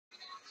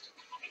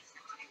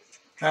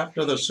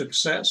After the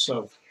success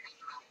of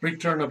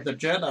Return of the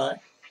Jedi,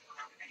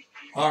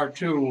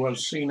 R2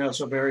 was seen as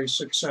a very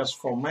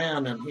successful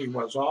man, and he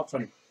was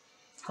often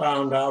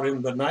found out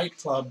in the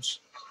nightclubs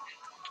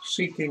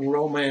seeking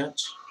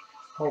romance,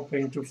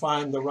 hoping to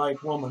find the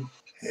right woman.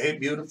 Hey,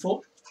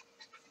 beautiful,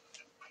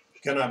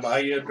 can I buy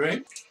you a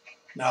drink?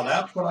 Now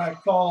that's what I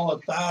call a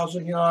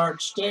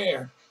 1,000-yard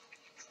stare.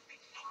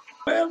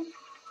 Well,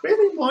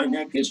 really my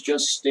neck is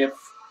just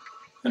stiff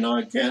and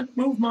I can't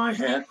move my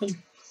head, and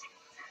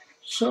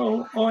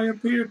so I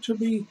appear to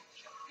be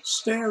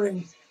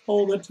staring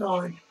all the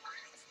time.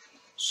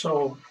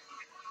 So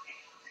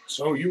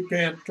you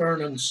can't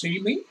turn and see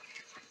me?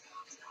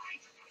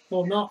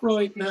 Well, not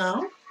right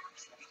now.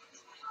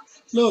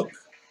 Look,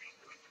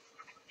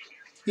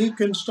 you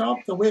can stop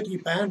the witty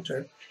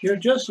banter. You're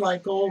just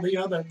like all the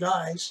other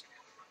guys.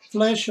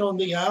 Flesh on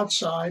the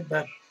outside,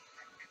 but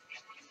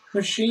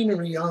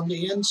machinery on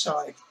the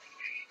inside.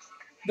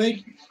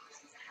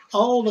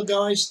 All the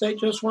guys, they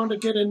just want to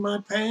get in my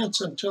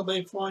pants until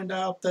they find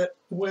out that,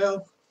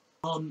 well,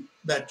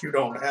 that you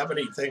don't have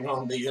anything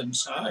on the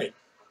inside.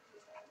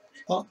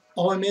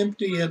 I'm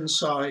empty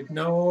inside,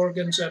 no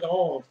organs at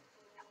all.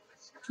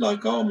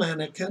 Like all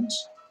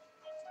mannequins.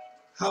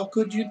 How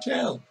could you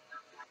tell?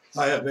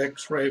 I have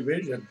X-ray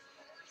vision.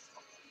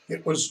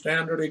 It was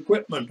standard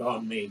equipment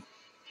on me.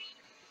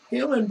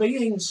 Human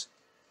beings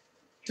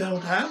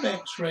don't have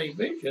X-ray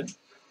vision.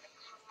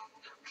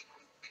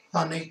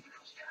 Honey,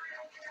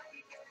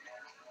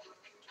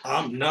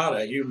 I'm not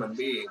a human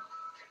being.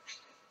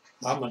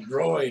 I'm a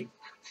droid.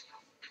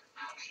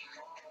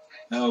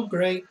 Oh,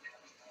 great.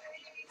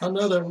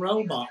 Another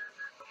robot.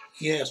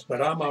 Yes,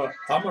 but I'm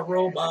a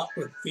robot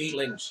with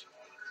feelings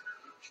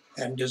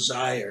and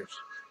desires.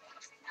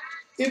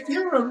 If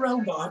you're a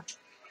robot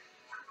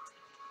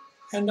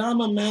and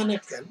I'm a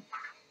mannequin,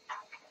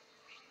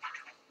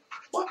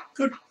 what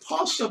could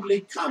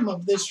possibly come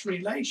of this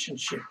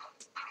relationship?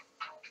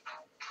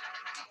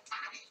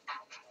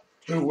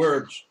 2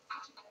 words.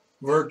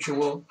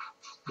 Virtual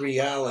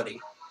reality.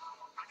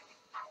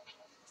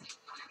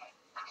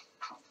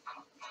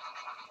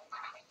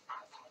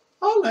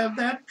 I'll have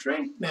that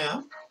drink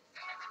now.